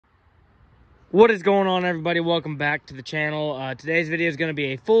What is going on, everybody? Welcome back to the channel. Today's video is going to be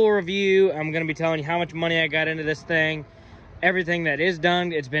a full review. I'm going to be telling you how much money I got into this thing, everything that is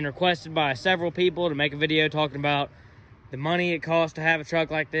done. It's been requested by several people to make a video talking about the money it costs to have a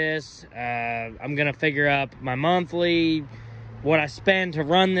truck like this. I'm going to figure up my monthly, what I spend to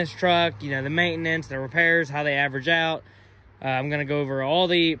run this truck, you know, the maintenance, the repairs, how they average out. I'm going to go over all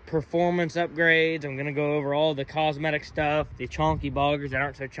the performance upgrades. I'm going to go over all the cosmetic stuff, the chonky boggers that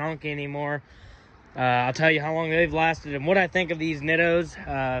aren't so chonky anymore. I'll tell you how long they've lasted and what I think of these Nittos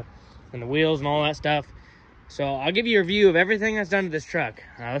and the wheels and all that stuff. So I'll give you a review of everything that's done to this truck.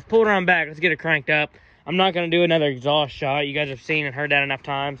 Let's pull it around back. Let's get it cranked up. I'm not going to do another exhaust shot. You guys have seen and heard that enough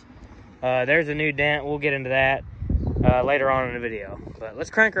times. There's a new dent. We'll get into that later on in the video. But let's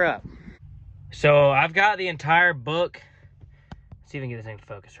crank her up. So I've got the entire book. Let's see if I can get this thing to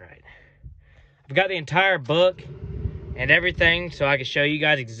focus right. I've got the entire book and everything so I can show you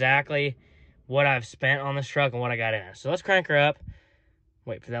guys exactly what I've spent on this truck and what I got in it. So let's crank her up.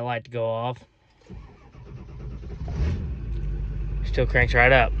 Wait for that light to go off. Still cranks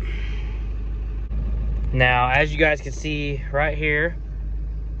right up. Now, as you guys can see right here,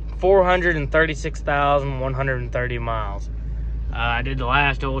 436,130 miles. I did the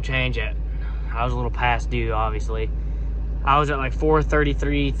last oil change I was a little past due, obviously. I was at like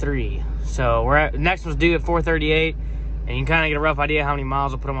 433.3. So we're at, next one's due at 438, and you can kind of get a rough idea how many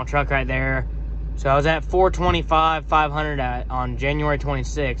miles I'll put on my truck right there. So I was at 425,500 on January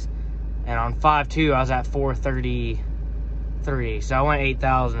 26th, and on 5/2 I was at 433. So I went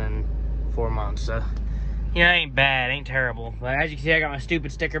 8,000 in 4 months. So you know, it ain't bad, it ain't terrible. But as you can see, I got my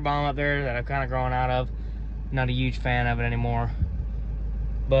stupid sticker bomb up there that I've kind of grown out of. Not a huge fan of it anymore.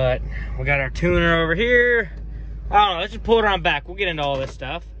 But we got our tuner over here. I don't know, let's just pull it around back. We'll get into all this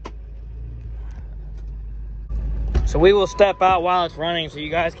stuff. So we will step out while it's running so you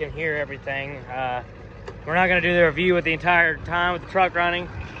guys can hear everything. We're not gonna do the review with the entire time with the truck running,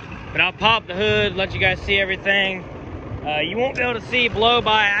 but I'll pop the hood, let you guys see everything. You won't be able to see blow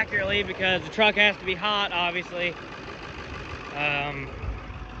by accurately because the truck has to be hot, obviously.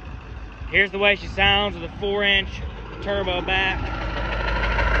 Here's the way she sounds with a 4-inch turbo back.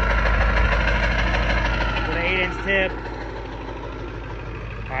 With an 8-inch tip.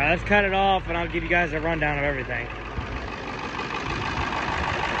 All right, let's cut it off and I'll give you guys a rundown of everything.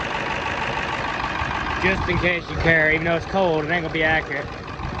 Just in case you care, even though it's cold, it ain't gonna be accurate.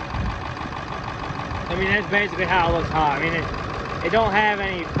 I mean, that's basically how it looks hot. I mean, it don't have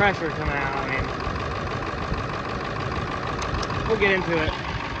any pressure coming out. I mean, we'll get into it.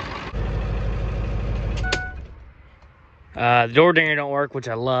 The door dinger don't work, which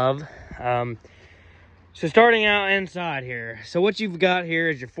I love. So starting out inside here. So what you've got here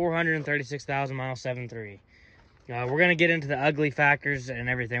is your 436,000 mile 7.3. We're gonna get into the ugly factors and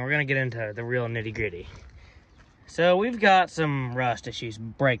everything. We're gonna get into the real nitty gritty. So we've got some rust issues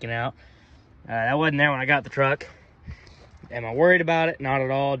breaking out. That wasn't there when I got the truck. Am I worried about it? Not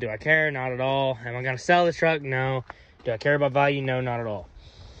at all. Do I care? Not at all. Am I gonna sell this truck? No. Do I care about value? No, not at all.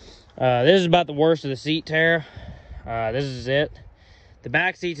 This is about the worst of the seat tear. This is it. The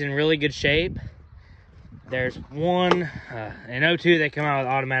back seat's in really good shape. There's one, in 02 they come out with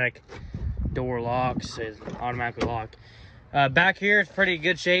automatic door locks, it's automatically locked. Back here it's pretty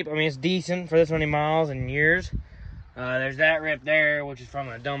good shape. I mean, it's decent for this many miles and years. There's that rip there, which is from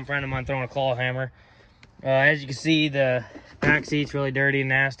a dumb friend of mine throwing a claw hammer. As you can see, the back seat's really dirty and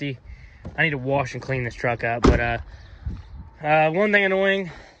nasty. I need to wash and clean this truck up. But one thing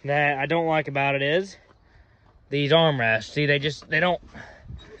annoying that I don't like about it is these armrests. See,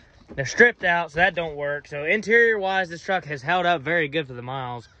 they're stripped out, so that don't work. So interior wise, this truck has held up very good for the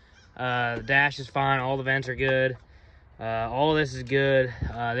miles. The dash is fine, all the vents are good, all this is good.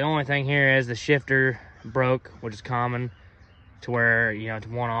 The only thing here is the shifter broke, which is common to where, you know, it's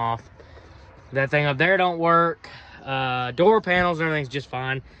one off. That thing up there don't work. Door panels and everything's just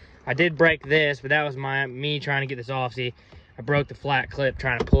fine. I did break this, but that was me trying to get this off. See, I broke the flat clip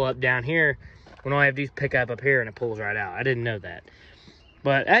trying to pull up down here when all I have to do is pick up here and it pulls right out. I didn't know that.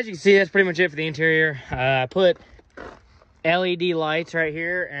 But as you can see, that's pretty much it for the interior. I put LED lights right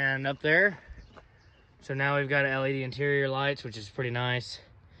here and up there. So now we've got LED interior lights, which is pretty nice.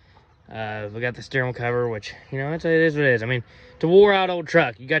 We got the steering cover, which, you know, it is what it is. I mean, it's a wore out old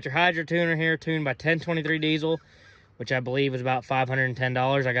truck. You got your hydro tuner here, tuned by 1023 diesel, which I believe was about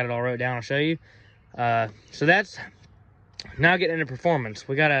 $510. I got it all wrote down, I'll show you. So that's now getting into performance.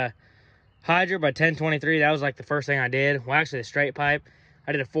 We got a hydro by 1023. That was like the first thing I did. Well, actually the straight pipe.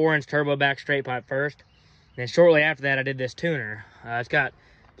 I did a 4-inch turbo back straight pipe first. And then shortly after that, I did this tuner. It's got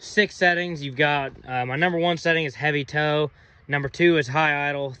 6 settings. You've got, my number 1 setting is heavy tow. Number 2 is high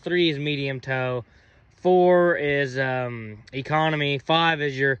idle. 3 is medium tow. 4 is economy. 5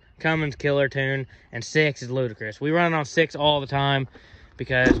 is your Cummins killer tune. And 6 is ludicrous. We run on 6 all the time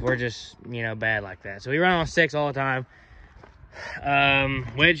because we're just, you know, bad like that. So we run on 6 all the time.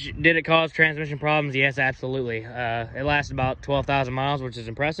 Which, did it cause transmission problems? Yes, absolutely. It lasted about 12,000 miles, which is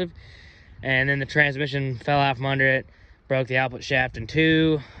impressive. And then the transmission fell out from under it, broke the output shaft in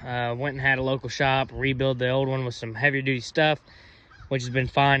 2. Went and had a local shop rebuild the old one with some heavier duty stuff, which has been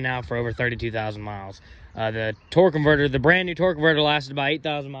fine now for over 32,000 miles. The torque converter, the brand new torque converter, lasted about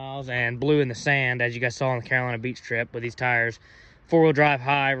 8,000 miles and blew in the sand, as you guys saw on the Carolina Beach trip with these tires. 4-wheel drive,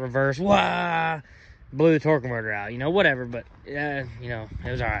 high, reverse, wah! Blew the torque converter out, you know, whatever, but you know,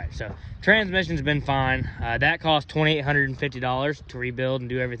 it was all right. So transmission's been fine. That cost $2,850 to rebuild and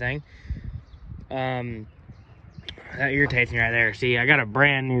do everything. That irritates me right there. See, I got a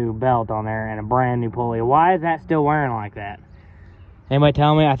brand new belt on there and a brand new pulley. Why is that still wearing like that? Anybody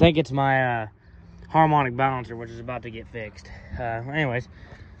tell me? I think it's my harmonic balancer, which is about to get fixed. Anyways,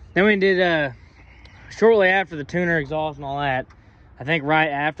 then we did shortly after the tuner exhaust and all that, I think right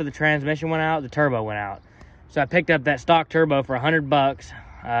after the transmission went out, the turbo went out. So I picked up that stock turbo for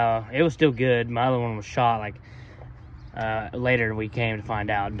 $100. It was still good. My other one was shot like later we came to find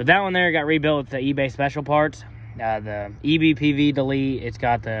out. But that one there got rebuilt with the eBay special parts. The EBPV delete. It's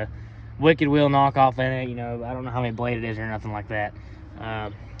got the Wicked Wheel knockoff in it. You know, I don't know how many blade it is or nothing like that.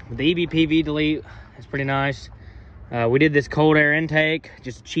 The EBPV delete is pretty nice. We did this cold air intake,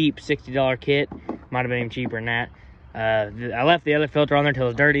 just a cheap $60 kit. Might have been even cheaper than that. I left the other filter on there until it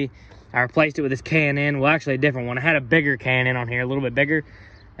was dirty. I replaced it with this K&N. Well, actually a different one. I had a bigger K&N on here, a little bit bigger,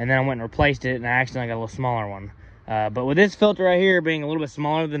 and then I went and replaced it, and I accidentally got a little smaller one. But with this filter right here being a little bit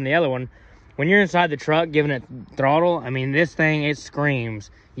smaller than the other one, when you're inside the truck giving it throttle, I mean, this thing, it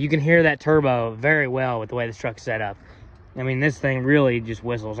screams. You can hear that turbo very well with the way this truck's set up. I mean, this thing really just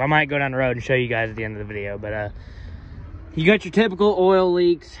whistles. I might go down the road and show you guys at the end of the video, but you got your typical oil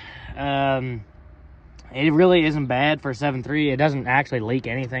leaks. It really isn't bad for a 7.3. It doesn't actually leak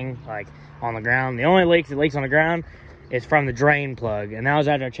anything like on the ground. The only leaks it leaks on the ground is from the drain plug, and that was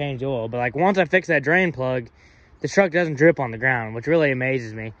after I changed the oil. But like once I fix that drain plug, this truck doesn't drip on the ground, which really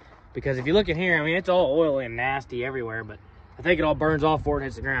amazes me. Because if you look in here, I mean, it's all oily and nasty everywhere, but I think it all burns off before it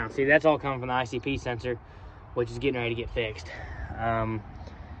hits the ground. See, that's all coming from the ICP sensor, which is getting ready to get fixed.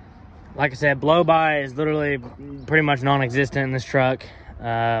 Like I said, blow-by is literally pretty much non-existent in this truck.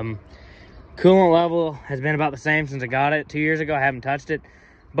 Coolant level has been about the same since I got it 2 years ago. I haven't touched it,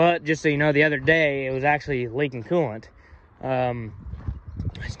 but just so you know, the other day it was actually leaking coolant.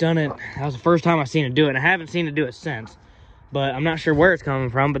 It's done it. That was the first time I've seen it do it, and I haven't seen it do it since. But I'm not sure where it's coming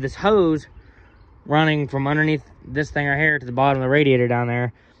from. But this hose running from underneath this thing right here to the bottom of the radiator down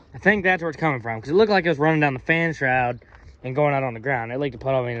there, I think that's where it's coming from, because it looked like it was running down the fan shroud and going out on the ground. It leaked a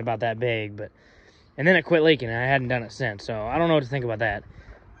puddle in about that big, and then it quit leaking, and I hadn't done it since. So I don't know what to think about that.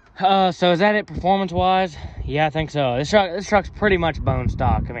 So is that it performance-wise? Yeah, I think so. This truck's pretty much bone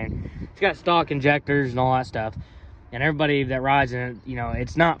stock. I mean, it's got stock injectors and all that stuff. And everybody that rides in it, you know,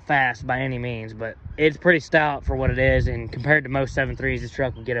 it's not fast by any means, but it's pretty stout for what it is. And compared to most 7.3s, this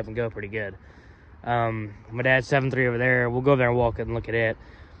truck will get up and go pretty good. My dad's 7.3 over there. We'll go over there and walk it and look at it.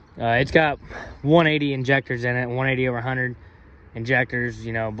 It's got 180 injectors in it, 180 over 100 injectors,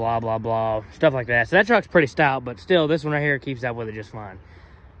 you know, blah, blah, blah, stuff like that. So that truck's pretty stout, but still, this one right here keeps up with it just fine.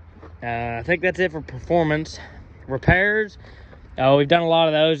 I think that's it for performance. Repairs, we've done a lot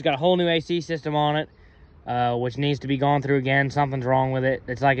of those. Got a whole new AC system on it, which needs to be gone through again. Something's wrong with it.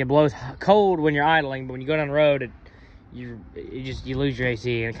 It's like it blows cold when you're idling, but when you go down the road, you lose your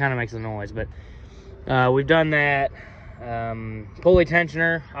AC, and it kind of makes a noise. But we've done that. Pulley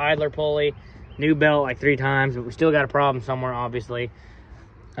tensioner, idler pulley, new belt like 3 times, but we still got a problem somewhere, obviously.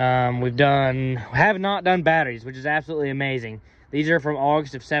 We have not done batteries, which is absolutely amazing. These are from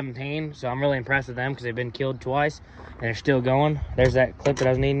August of 17, so I'm really impressed with them because they've been killed twice and they're still going. There's that clip that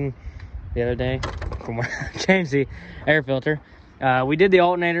I was needing the other day from when I changed the air filter. We did the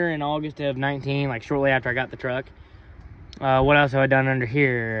alternator in August of 19, like shortly after I got the truck. What else have I done under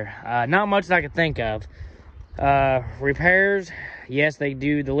here? Not much that I could think of. Repairs, yes, they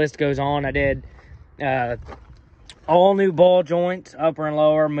do. The list goes on. I did all new ball joints, upper and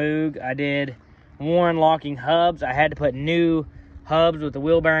lower, Moog. I did Warren locking hubs. I had to put new hubs with the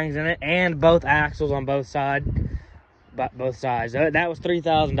wheel bearings in it, and both axles on both sides. That was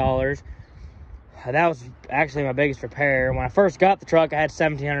 $3,000. That was actually my biggest repair. When I first got the truck, I had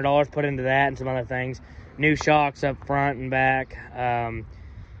 $1,700 put into that and some other things. New shocks up front and back.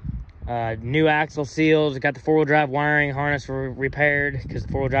 New axle seals. I got the 4-wheel drive wiring harness repaired because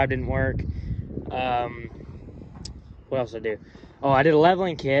the 4-wheel drive didn't work. what else did I do? Oh, I did a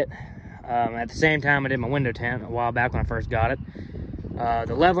leveling kit. At the same time I did my window tint a while back when I first got it.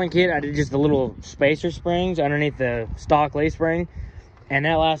 The leveling kit, I did just the little spacer springs underneath the stock leaf spring, and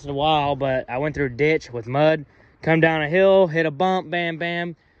that lasted a while, but I went through a ditch with mud, come down a hill, hit a bump, bam,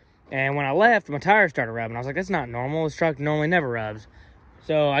 bam, and when I left, my tires started rubbing. I was like, that's not normal. This truck normally never rubs.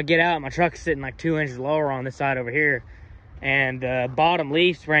 So I get out, my truck's sitting like 2 inches lower on this side over here, and the bottom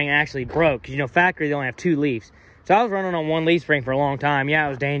leaf spring actually broke. 'Cause, you know, factory, they only have 2 leaves. So I was running on 1 leaf spring for a long time. Yeah, it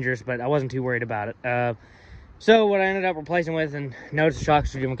was dangerous, but I wasn't too worried about it. So what I ended up replacing with, and notice the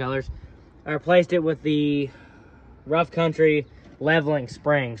shocks are different colors, I replaced it with the Rough Country leveling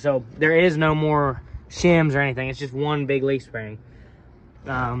spring. So there is no more shims or anything. It's just 1 big leaf spring.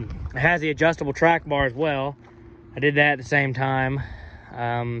 It has the adjustable track bar as well. I did that at the same time.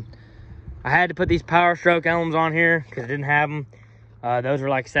 I had to put these Powerstroke emblems on here because I didn't have them. Those were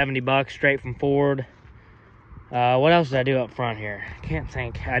like 70 bucks straight from Ford. What else did I do up front here? I can't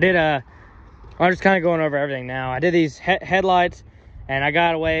think. I'm just kind of going over everything now. I did these headlights, and I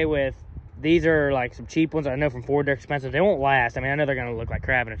got away with, these are like some cheap ones. I know from Ford they're expensive. They won't last. I mean, I know they're going to look like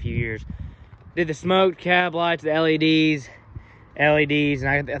crap in a few years. Did the smoked cab lights, the LEDs, and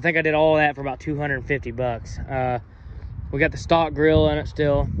I think I did all that for about 250 bucks. We got the stock grill in it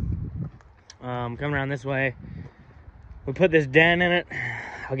still. Coming around this way, we put this dent in it.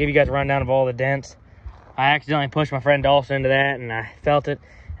 I'll give you guys a rundown of all the dents. I accidentally pushed my friend Dawson into that, and I felt it.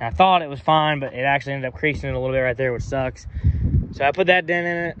 And I thought it was fine, but it actually ended up creasing it a little bit right there, which sucks. So I put that dent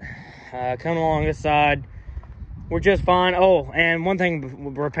in it. Coming along this side, we're just fine. Oh, and one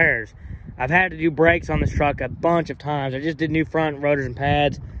thing, repairs. I've had to do brakes on this truck a bunch of times. I just did new front rotors and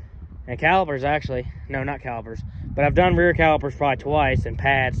pads, and calipers actually. No, not calipers. But I've done rear calipers probably twice, and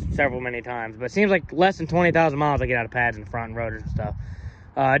pads many times. But it seems like less than 20,000 miles I get out of pads in the front and rotors and stuff.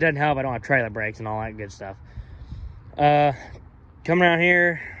 It doesn't help I don't have trailer brakes and all that good stuff. Coming around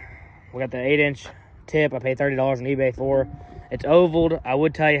here, we got the 8-inch tip I paid $30 on eBay for. It's ovaled. I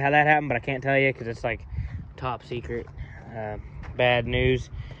would tell you how that happened, but I can't tell you because it's like top secret. Bad news.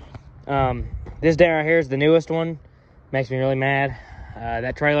 This dent right here is the newest one. Makes me really mad.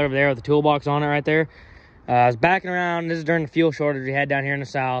 That trailer over there with the toolbox on it right there. I was backing around. This is during the fuel shortage we had down here in the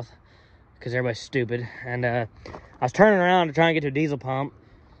south because everybody's stupid. And I was turning around to try and get to a diesel pump,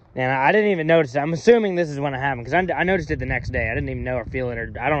 and I didn't even notice it. I'm assuming this is when it happened because I noticed it the next day. I didn't even know or feel it,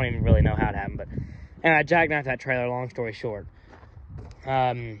 or I don't even really know how it happened. But and I jackknifed that trailer, long story short.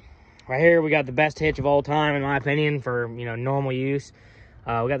 Right here we got the best hitch of all time, in my opinion, for, you know, normal use.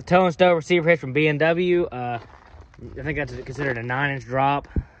 We got the toe and stow receiver hitch from B&W. I think that's considered a 9-inch drop.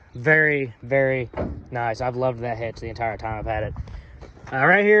 Very, very nice. I've loved that hitch the entire time I've had it.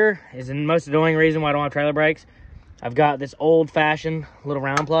 Right here is the most annoying reason why I don't have trailer brakes. I've got this old-fashioned little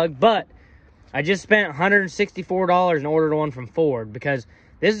round plug, but I just spent $164 and ordered one from Ford because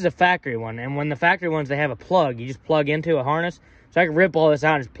this is a factory one, and when the factory ones, they have a plug. You just plug into a harness, so I can rip all this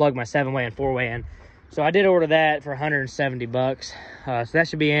out and just plug my 7-way and 4-way in. So I did order that for 170 bucks. So that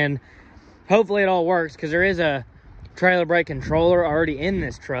should be in. Hopefully it all works because there is a trailer brake controller already in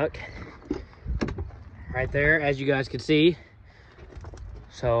this truck. Right there, as you guys can see.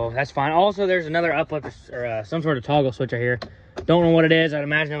 So that's fine. Also, there's another uplift or some sort of toggle switch right here. Don't know what it is. I'd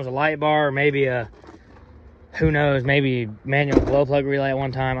imagine it was a light bar or maybe a, who knows, maybe manual glow plug relay at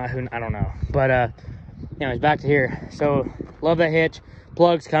one time. I don't know. But anyways, back to here. So love that hitch.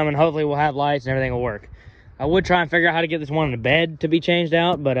 Plug's coming. Hopefully we'll have lights and everything will work. I would try and figure out how to get this one in the bed to be changed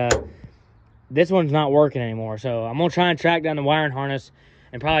out, but this one's not working anymore. So I'm gonna try and track down the wiring harness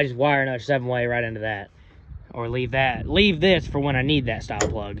and probably just wire another 7-way right into that, or leave this for when I need that style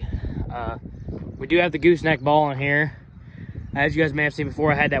plug. We do have the gooseneck ball in here. As you guys may have seen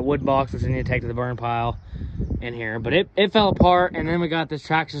before, I had that wood box which I need to take to the burn pile in here, but it fell apart. And then we got this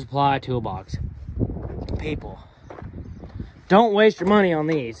Tractor Supply toolbox. People, don't waste your money on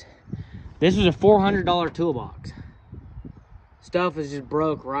these. This was a $400 toolbox. Stuff is just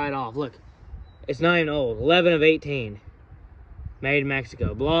broke right off. Look, it's not even old. 11 of 18. Made in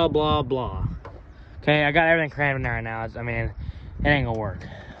Mexico. Blah, blah, blah. Okay, I got everything crammed in there right now. I mean, it ain't gonna work.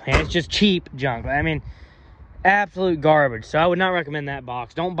 And it's just cheap junk. I mean, absolute garbage. So I would not recommend that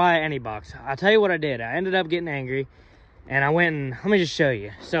box. Don't buy any box. I'll tell you what I did. I ended up getting angry, and I went and, let me just show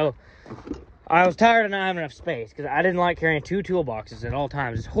you. So I was tired of not having enough space because I didn't like carrying 2 toolboxes at all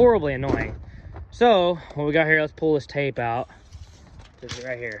times. It's horribly annoying. So what we got here, let's pull this tape out. This is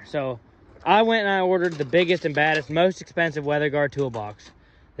right here. So I went and I ordered the biggest and baddest, most expensive weather guard toolbox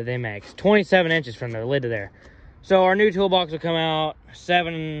that they make. It's 27 inches from the lid to there. So our new toolbox will come out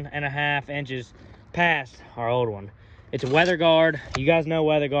 7.5 inches past our old one. It's a Weather Guard. You guys know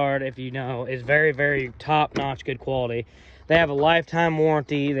Weather Guard, if you know, is very, very top-notch good quality. They have a lifetime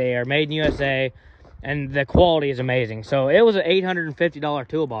warranty. They are made in USA, and the quality is amazing. So it was an $850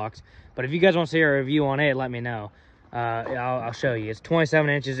 toolbox, but if you guys want to see a review on it, let me know. I'll show you. It's 27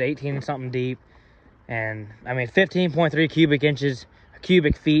 inches, 18 and something deep, and I mean 15.3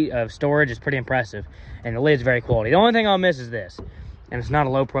 cubic feet of storage is pretty impressive, and the lid's very quality. The only thing I'll miss is this, and it's not a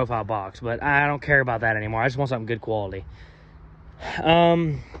low profile box, but I don't care about that anymore. I just want something good quality.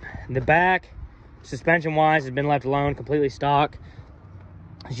 The back, suspension wise, has been left alone, completely stock.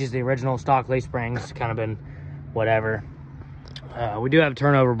 It's just the original stock leaf springs, kind of been whatever. We do have a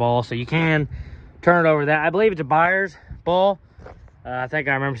turnover ball, so you can turn it over that. I believe it's a buyer's ball. I think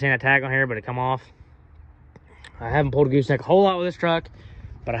I remember seeing a tag on here, but it come off. I haven't pulled a gooseneck a whole lot with this truck,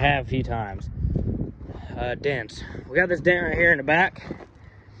 but I have a few times. Dents. We got this dent right here in the back.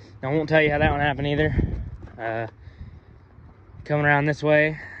 I won't tell you how that one happened either. Coming around this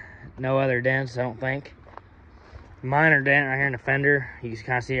way, no other dents, I don't think. Minor dent right here in the fender. You can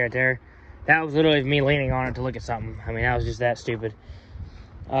kind of see right there. That was literally me leaning on it to look at something. I mean, that was just that stupid.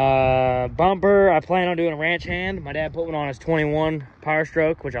 Bumper, I plan on doing a ranch hand. My dad put one on his 21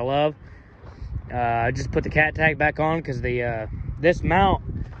 Powerstroke, which I love. I just put the cat tag back on because the this mount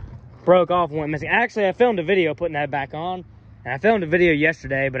broke off and went missing. Actually, I filmed a video putting that back on, and I filmed a video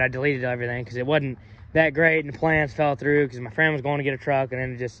yesterday, but I deleted everything because it wasn't that great, and the plans fell through because my friend was going to get a truck, and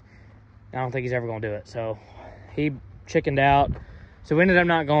then it just, I don't think he's ever going to do it. So he chickened out, so we ended up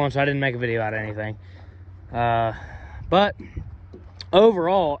not going, so I didn't make a video out of anything. But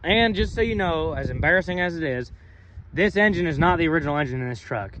overall, and just so you know, as embarrassing as it is, this engine is not the original engine in this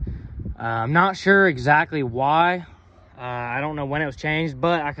truck. I'm not sure exactly why. I don't know when it was changed,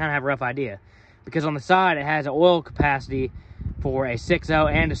 but I kind of have a rough idea. Because on the side, it has an oil capacity for a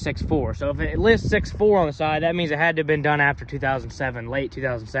 6.0 and a 6.4. So if it lists 6.4 on the side, that means it had to have been done after 2007, late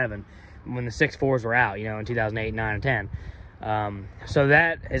 2007, when the 6.4s were out, you know, in 2008, 9, and 10. So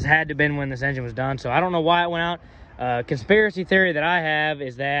that has had to have been when this engine was done. So I don't know why it went out. Conspiracy theory that I have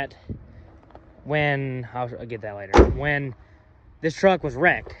is that when, I'll get that later, when this truck was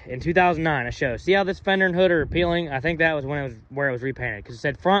wrecked in 2009, a show. See how this fender and hood are peeling? I think that was when it was where it was repainted, because it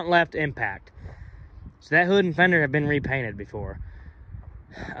said front left impact. So that hood and fender have been repainted before,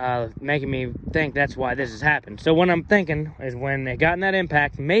 making me think that's why this has happened. So what I'm thinking is when they got in that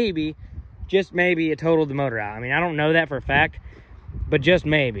impact, maybe, just maybe, it totaled the motor out. I mean, I don't know that for a fact, but just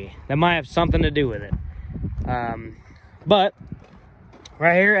maybe. That might have something to do with it. But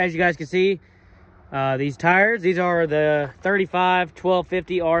right here, as you guys can see, these tires, these are the 35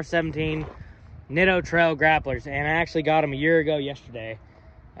 1250 R17 Nitto Trail Grapplers, and I actually got them a year ago yesterday.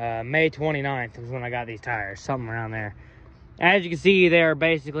 May 29th was when I got these tires, something around there. As you can see, they are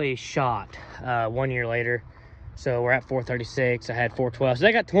basically shot 1 year later. So we're at 436, I had 412. So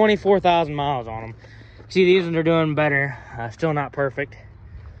they got 24,000 miles on them. See, these ones are doing better. Still not perfect.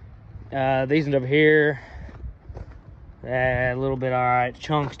 These ones over here, a little bit all right.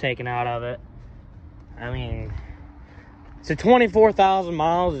 Chunks taken out of it. I mean, so 24,000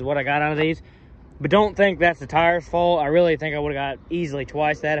 miles is what I got out of these. But don't think that's the tire's fault. I really think I would have got easily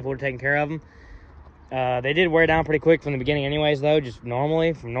twice that if I would have taken care of them. They did wear down pretty quick from the beginning anyways, though, just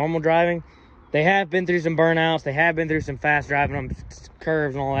normally, from normal driving. They have been through some burnouts. They have been through some fast driving on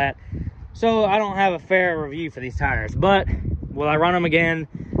curves and all that. So I don't have a fair review for these tires. But will I run them again?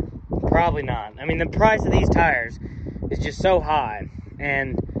 Probably not. I mean, the price of these tires is just so high.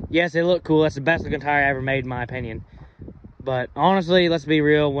 And yes, they look cool. That's the best looking tire I ever made, in my opinion. But honestly, let's be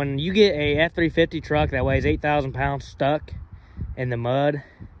real. When you get a F-350 truck that weighs 8,000 pounds stuck in the mud,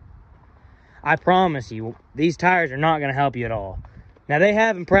 I promise you, these tires are not going to help you at all. Now, they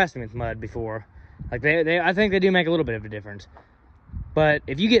have impressed me with mud before. Like, I think they do make a little bit of a difference. But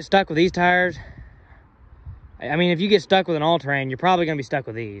if you get stuck with these tires, I mean, if you get stuck with an all-terrain, you're probably going to be stuck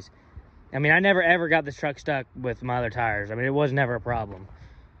with these. I mean, I never, ever got this truck stuck with my other tires. I mean, it was never a problem.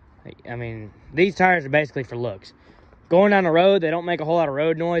 I mean, these tires are basically for looks. Going down the road, they don't make a whole lot of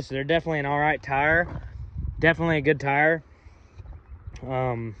road noise, so they're definitely an alright tire. Definitely a good tire.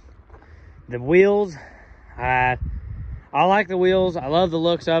 The wheels, I like the wheels. I love the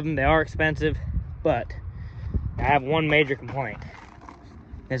looks of them. They are expensive, but I have one major complaint.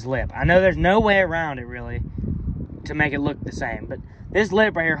 This lip. I know there's no way around it, really, to make it look the same, but this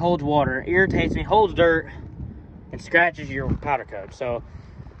lip right here holds water, irritates me, holds dirt, and scratches your powder coat. So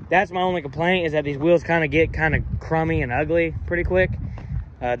that's my only complaint, is that these wheels kind of get kind of crummy and ugly pretty quick.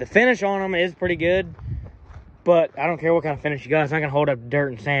 The finish on them is pretty good, but I don't care what kind of finish you got. It's not going to hold up dirt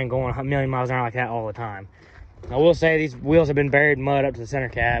and sand going a million miles an hour like that all the time. I will say these wheels have been buried in mud up to the center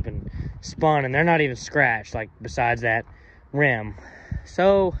cap and spun, and they're not even scratched, like, besides that rim.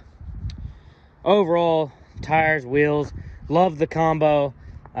 So, overall, tires, wheels, love the combo.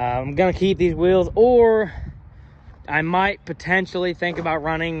 I'm gonna keep these wheels, or I might potentially think about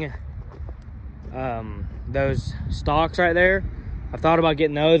running those stocks right there. I've thought about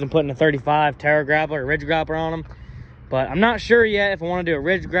getting those and putting a 35 Terra Grappler or Ridge Grappler on them, but I'm not sure yet if I want to do a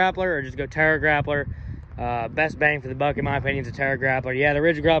Ridge Grappler or just go Terra Grappler. Best bang for the buck, in my opinion, is a Terra Grappler. Yeah, the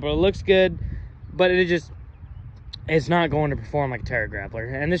Ridge Grappler looks good, but it's not going to perform like a Terra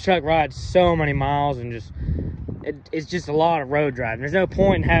Grappler. And this truck rides so many miles, and it's just a lot of road driving. There's no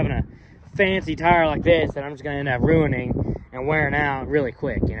point in having a fancy tire like this that I'm just going to end up ruining and wearing out really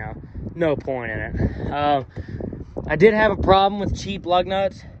quick, you know. No point in it. I did have a problem with cheap lug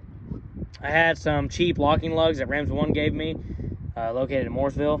nuts. I had some cheap locking lugs that Rams One gave me, located in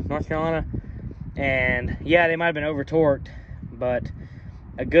Mooresville, North Carolina. And yeah, they might have been over torqued, but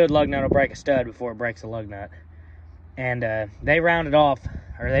a good lug nut will break a stud before it breaks a lug nut. And they rounded off,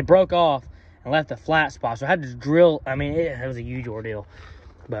 or they broke off and left a flat spot. So I had to drill. I mean, it was a huge ordeal,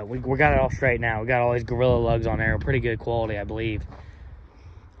 but we got it all straight now. We got all these Gorilla lugs on there, pretty good quality, I believe.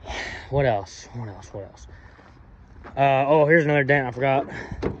 What else? Oh, here's another dent I forgot.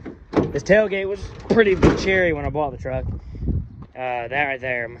 This tailgate was pretty cherry when I bought the truck. That right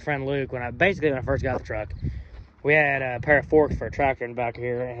there, my friend Luke, when I first got the truck, we had a pair of forks for a tractor in the back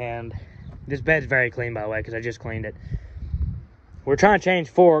here, and this bed's very clean, by the way, because I just cleaned it. We're trying to change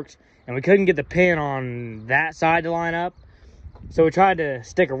forks, and we couldn't get the pin on that side to line up, so we tried to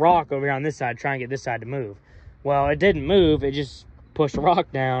stick a rock over here on this side, try and get this side to move. Well, it didn't move, it just pushed a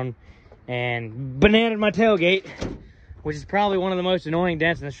rock down and bananaed my tailgate, which is probably one of the most annoying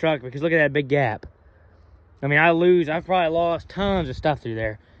dents in this truck, because look at that big gap. I mean, I've probably lost tons of stuff through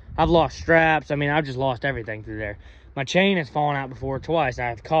there. I've lost straps. I mean, I've just lost everything through there. My chain has fallen out before twice, and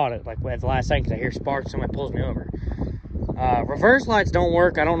I've caught it, like, at the last second, because I hear sparks, somebody pulls me over. Reverse lights don't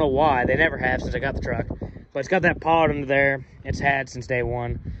work. I don't know why. They never have since I got the truck. But it's got that pod under there. It's had since day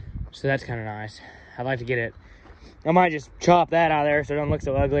one, so that's kind of nice. I'd like to get it. I might just chop that out of there so it don't look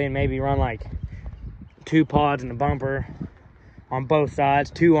so ugly, and maybe run, like, 2 pods in the bumper on both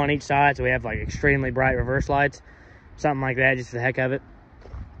sides, 2 on each side, so we have like extremely bright reverse lights, something like that, just for the heck of it.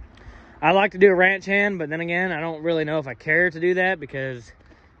 I like to do a ranch hand, but then again, I don't really know if I care to do that, because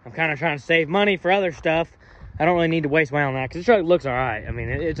I'm kind of trying to save money for other stuff. I don't really need to waste money on that, because this truck looks all right. I mean,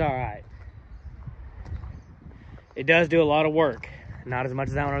 it's all right. It does do a lot of work, not as much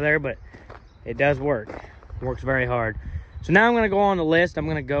as that one over there, but it does work. It works very hard. So now I'm going to go on the list. I'm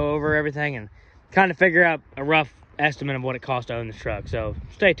going to go over everything and kind of figure out a rough estimate of what it costs to own this truck, so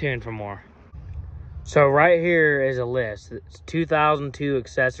stay tuned for more. So right here is a list. It's 2002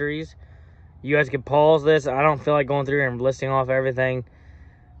 accessories. You guys can pause this. I don't feel like going through and listing off everything.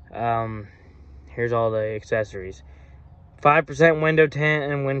 Here's all the accessories. 5% window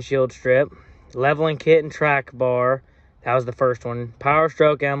tint and windshield strip. Leveling kit and track bar. That was the first one.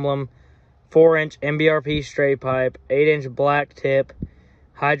 Powerstroke emblem. 4-inch MBRP straight pipe. 8-inch black tip.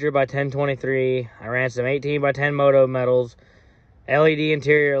 Hydra by 1023. I ran some 18 by 10 moto metals. LED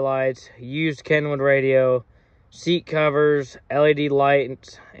interior lights. Used Kenwood radio. Seat covers. LED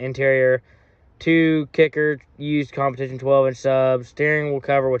light interior. 2 kicker used competition 12-inch subs. Steering wheel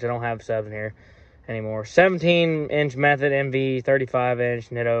cover, which I don't have subs in here anymore. 17-inch method MV.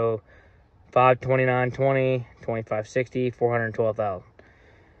 35-inch Nitto. 52920. 2560. 412,000.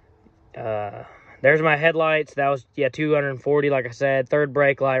 There's my headlights. That was, yeah, 240, like I said. Third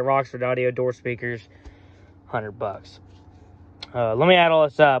brake light, Rockford audio, door speakers, $100. Let me add all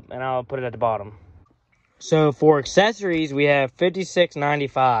this up, and I'll put it at the bottom. So for accessories, we have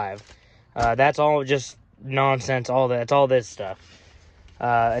 $56.95. That's all just nonsense. That's all this stuff.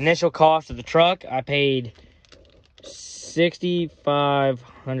 Initial cost of the truck, I paid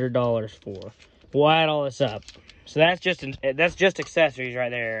 $6,500 for. We'll add all this up. So that's just accessories right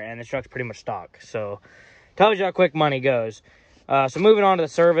there, and this truck's pretty much stock. So tells you how quick money goes. So moving on to the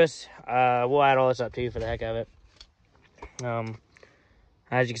service, we'll add all this up too for the heck of it.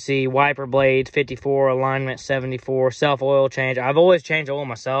 As you can see, wiper blades 54, alignment 74, self oil change. I've always changed oil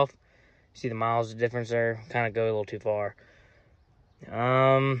myself. See the miles difference there? Kind of go a little too far.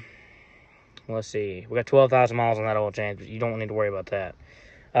 Let's see. We got 12,000 miles on that oil change, but you don't need to worry about that.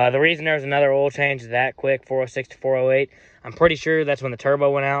 The reason there's another oil change that quick, 406 to 408, I'm pretty sure that's when the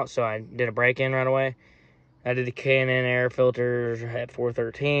turbo went out, so I did a break-in right away. I did the K&N air filters at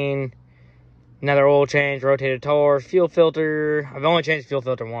 413. Another oil change, rotated tires, fuel filter. I've only changed the fuel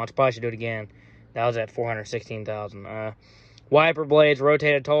filter once. Probably should do it again. That was at 416,000. Wiper blades,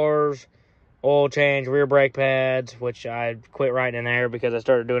 rotated tires, oil change, rear brake pads, which I quit writing in there because I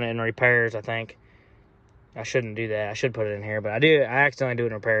started doing it in repairs, I think. I shouldn't do that. I should put it in here, but I accidentally do it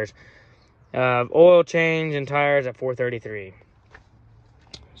in repairs. Oil change and tires at $433.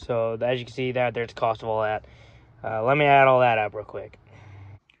 So as you can see, there's the cost of all that. Let me add all that up real quick.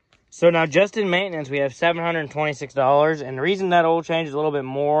 So now just in maintenance, we have $726. And the reason that oil change is a little bit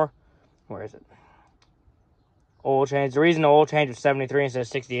more, where is it? Oil change. The reason the oil change was $73 instead of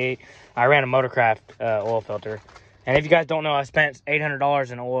 $68, I ran a Motorcraft oil filter. And if you guys don't know, I spent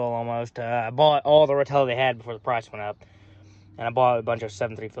 $800 in oil almost. I bought all the Rotella they had before the price went up. And I bought a bunch of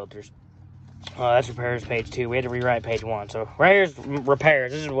 7.3 filters. That's repairs page 2. We had to rewrite page 1. So right here's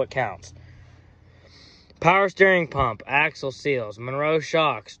repairs. This is what counts. Power steering pump, axle seals, Monroe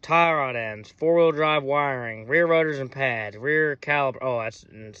shocks, tie rod ends, four-wheel drive wiring, rear rotors and pads, rear caliper. Oh, that's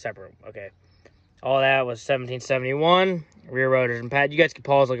separate. Okay. All that was $17.71. Rear rotors and pads. You guys can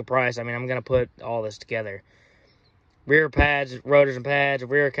pause, look at price. I mean, I'm going to put all this together. Rear pads, rotors and pads,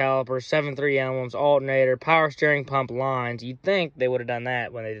 rear caliper, 7.3 emblems, alternator, power steering pump lines. You'd think they would have done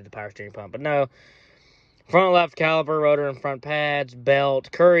that when they did the power steering pump, but no. Front left caliper, rotor and front pads,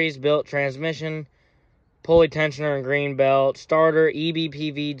 belt, Curry's built transmission, pulley tensioner and green belt, starter,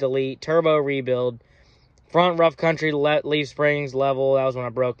 EBPV delete, turbo rebuild, front rough country leaf springs level. That was when I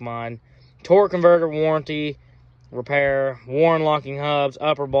broke mine. Torque converter warranty, repair, worn locking hubs,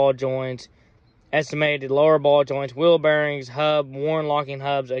 upper ball joints, estimated lower ball joints, wheel bearings, hub, worn locking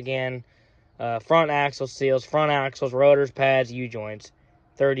hubs again, front axle seals, front axles, rotors, pads, U-joints,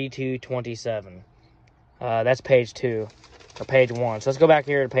 $32.27. That's page 2, or page 1. So let's go back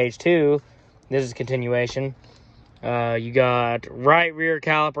here to page 2. This is continuation. You got right rear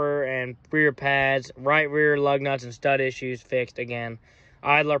caliper and rear pads, right rear lug nuts and stud issues fixed again.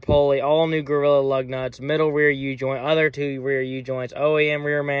 Idler pulley, all new Gorilla lug nuts, middle rear U-joint, other 2 rear U-joints, OEM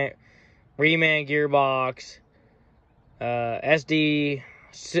reman gearbox, SD,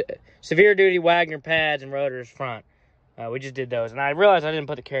 severe duty Wagner pads and rotors front. We just did those. And I realized I didn't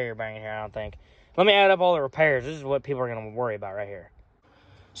put the carrier bearing in here, I don't think. Let me add up all the repairs. This is what people are going to worry about right here.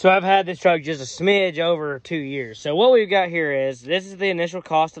 So I've had this truck just a smidge over 2 years. So what we've got here is, this is the initial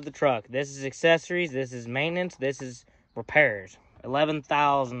cost of the truck. This is accessories. This is maintenance. This is repairs.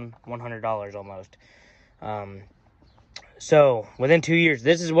 $11,100 almost. So within 2 years,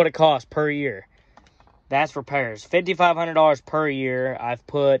 this is what it costs per year. That's repairs. $5,500 per year. I've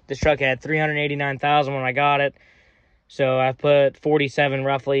put, this truck had 389,000 when I got it. So I've put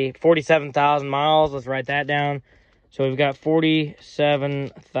roughly 47,000 miles. Let's write that down. So we've got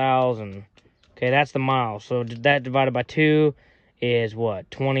 47,000. Okay, that's the miles. So that divided by 2 is what?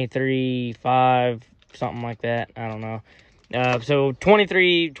 23.5, something like that. I don't know. So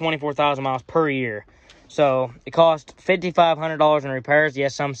 24,000 miles per year. So it cost $5,500 in repairs.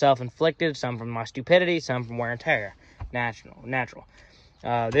 Yes, some self-inflicted, some from my stupidity, some from wear and tear. Natural.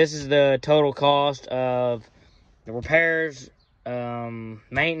 This is the total cost of the repairs,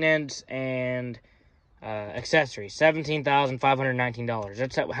 maintenance, and accessories. $17,519.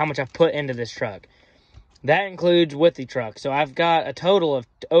 That's how much I've put into this truck. That includes with the truck. So I've got a total of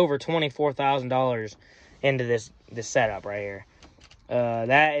over $24,000 into this setup right here.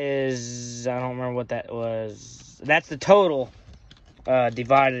 That is, I don't remember what that was. That's the total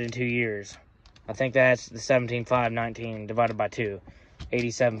divided in 2 years. I think that's the 17,519 divided by 2,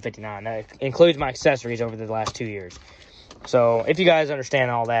 87.59. That includes my accessories over the last 2 years. So if you guys understand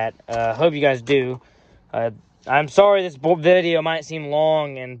all that, hope you guys do. I'm sorry this video might seem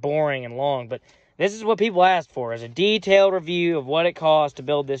long and boring and long, but this is what people ask for, is a detailed review of what it costs to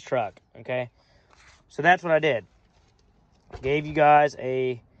build this truck, okay? So that's what I did. Gave you guys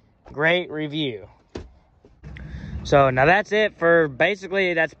a great review. So now that's it for,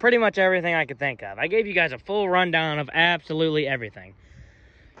 basically, that's pretty much everything I could think of. I gave you guys a full rundown of absolutely everything.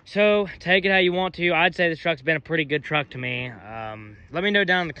 So take it how you want to. I'd say this truck's been a pretty good truck to me. Let me know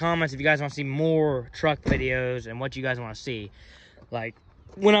down in the comments if you guys want to see more truck videos and what you guys want to see. Like,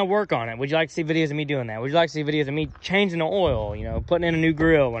 when I work on it, would you like to see videos of me doing that? Would you like to see videos of me changing the oil, you know, putting in a new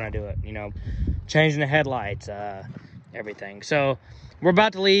grill when I do it, you know, changing the headlights, everything. So we're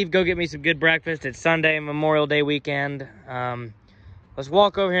about to leave, go get me some good breakfast. It's Sunday, Memorial Day weekend. Let's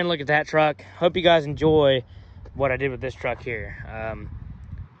walk over here and look at that truck. Hope you guys enjoy what I did with this truck here.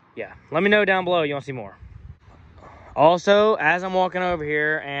 Yeah, let me know down below you want to see more. Also, as I'm walking over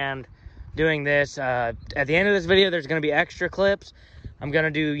here and doing this, at the end of this video, there's going to be extra clips. I'm going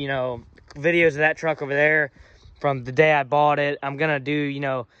to do, you know, videos of that truck over there from the day I bought it. I'm going to do, you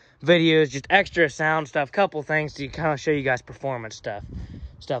know, videos, just extra sound stuff, couple things to kind of show you guys performance stuff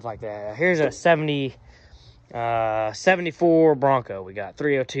like that. Here's a 75 74 Bronco. We got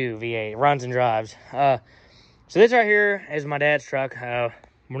 302 V8, runs and drives. So this right here is my dad's truck. We're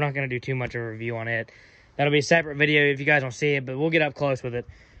not going to do too much of a review on it. That'll be a separate video if you guys don't see it, but we'll get up close with it.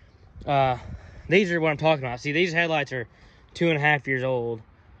 These are what I'm talking about. See, these headlights are 2.5 years old.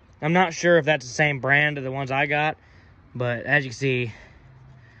 I'm not sure if that's the same brand of the ones I got, but as you can see,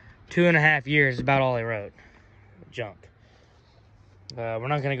 2.5 years is about all they wrote. Junk. We're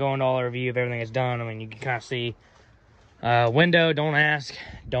not going to go into all the review of everything that's done. I mean, you can kind of see. Window, don't ask.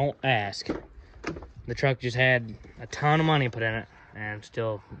 Don't ask. The truck just had a ton of money put in it, and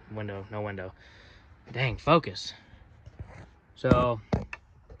still window, no window. Dang, focus. So,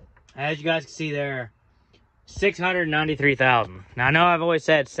 as you guys can see there, $693,000. Now, I know I've always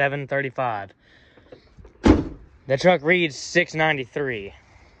said $735. The truck reads $693,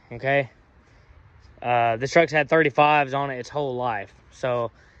 okay? This truck's had 35s on it its whole life,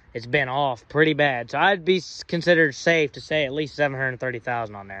 so it's been off pretty bad. So I'd be considered safe to say at least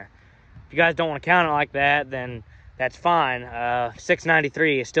 $730,000 on there. If you guys don't want to count it like that, then that's fine.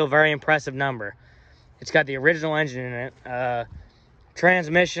 $693 is still a very impressive number. It's got the original engine in it.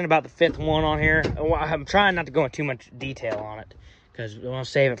 Transmission, about the 5th one on here. I'm trying not to go into too much detail on it because we want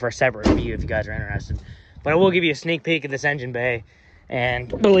to save it for a separate review if you guys are interested. But I will give you a sneak peek of this engine bay. And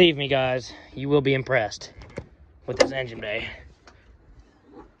believe me, guys, you will be impressed with this engine bay.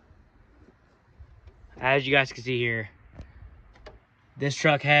 As you guys can see here, this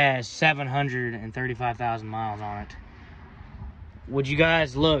truck has 735,000 miles on it. Would you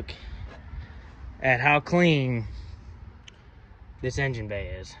guys look at how clean this engine bay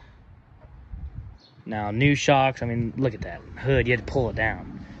is? Now, new shocks, I mean, look at that hood. You had to pull it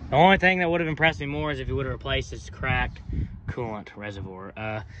down. The only thing that would have impressed me more is if he would have replaced this cracked coolant reservoir.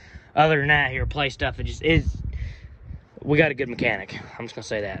 Other than that, he replaced stuff that just is. We got a good mechanic. I'm just gonna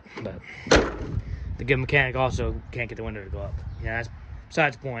say that. But the good mechanic also can't get the window to go up. Yeah, that's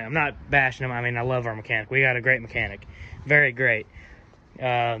besides the point. I'm not bashing him. I mean, I love our mechanic. We got a great mechanic, very great.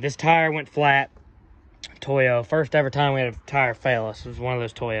 This tire went flat. Toyo, first ever time we had a tire fail us. It was one of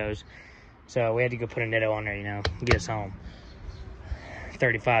those Toyos, so we had to go put a Nitto on there, you know, get us home.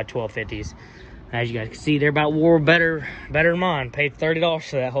 35 1250s. As you guys can see, they're about wore better than mine. Paid $30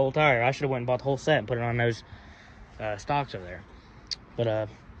 for that whole tire. I should have went and bought the whole set and put it on those stocks over there. But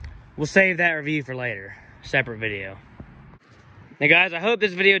we'll save that review for later, separate video. Now guys, I hope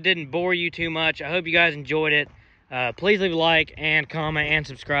this video didn't bore you too much. I hope you guys enjoyed it. Please leave a like and comment and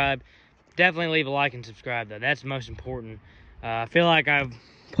subscribe. Definitely leave a like and subscribe though. That's most important. I feel like I've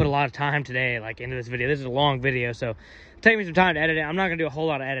put a lot of time today into this video. This is a long video, so take me some time to edit it. I'm not gonna do a whole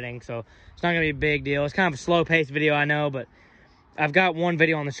lot of editing, so it's not gonna be a big deal. It's kind of a slow-paced video, I know, but I've got one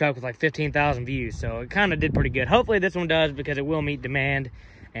video on the truck with like 15,000 views, so it kind of did pretty good. Hopefully this one does, because it will meet demand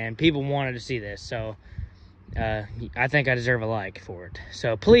and people wanted to see this, so I think I deserve a like for it.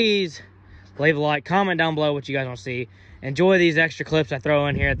 So please leave a like, comment down below what you guys want to see. Enjoy these extra clips I throw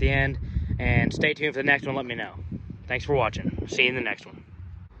in here at the end, and stay tuned for the next one. Let me know. Thanks for watching. See you in the next one.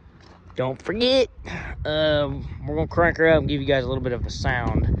 Don't forget, we're gonna crank her up and give you guys a little bit of a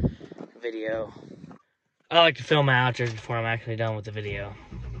sound video. I like to film my outros before I'm actually done with the video.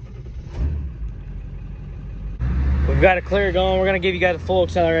 We've got a clear going. We're gonna give you guys a full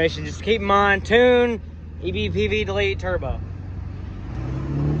acceleration. Just keep in mind, tune, EBPV, delete, turbo.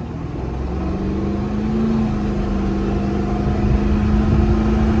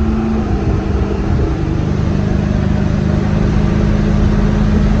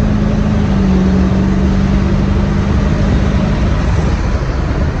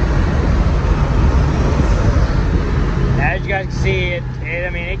 As you guys can see, I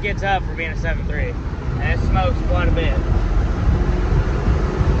mean, it gets up for being a 7.3, and it smokes quite a bit.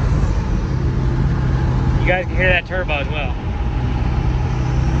 You guys can hear that turbo as well.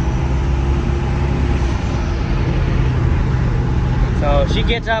 So she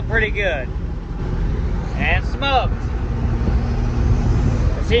gets up pretty good and smokes.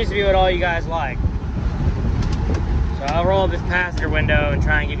 It seems to be what all you guys like. So I'll roll up this passenger window and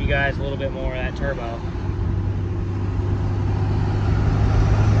try and give you guys a little bit more of that turbo.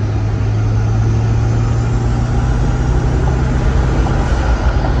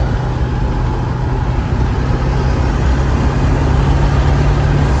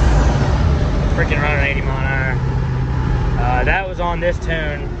 Freaking running 80 mile an hour. That was on this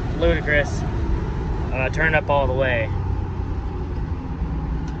tune, ludicrous. Turned up all the way.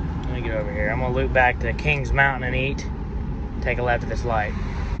 Let me get over here. I'm gonna loop back to Kings Mountain and eat. Take a left at this light.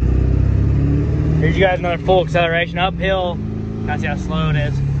 Here's you guys another full acceleration uphill. Kind of see how slow it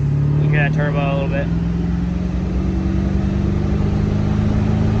is. You can hear that turbo a little bit.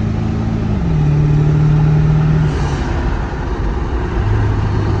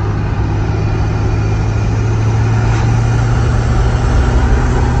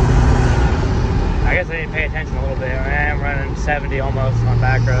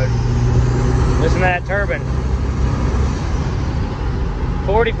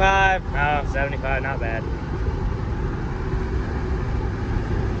 45, no, 75, not bad.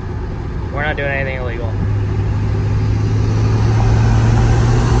 We're not doing anything illegal.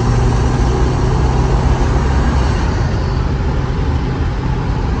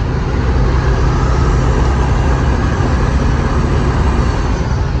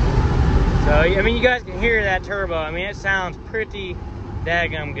 So, I mean, you guys can hear that turbo. I mean, it sounds pretty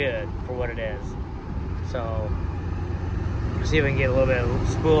daggum good for what it is. So, let's see if we can get a little bit of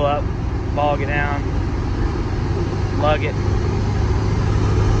spool up, bog it down, lug it.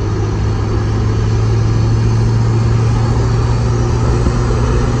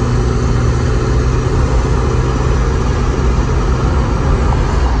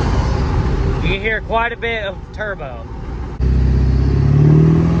 You can hear quite a bit of turbo.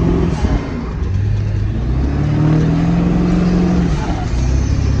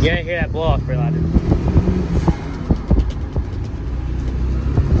 You gotta hear that blow off pretty loud.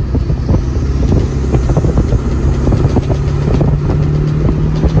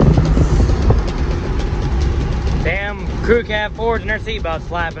 Damn crew cab forwards and their seatbelts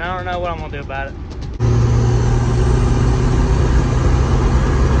flapping. I don't know what I'm gonna do about it.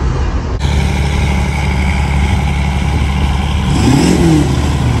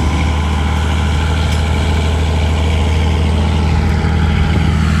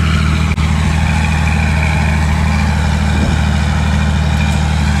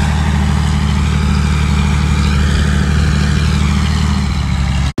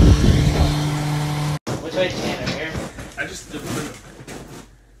 Which way stand over here? I just did it.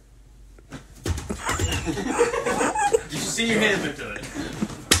 Did you see your hands into it?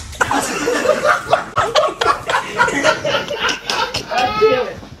 God damn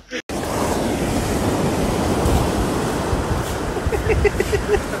it.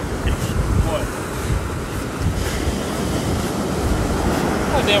 What?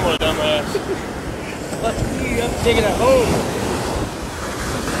 God damn, what a dumbass. Fuck you, I'm digging a hole.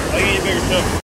 I need a bigger shovel.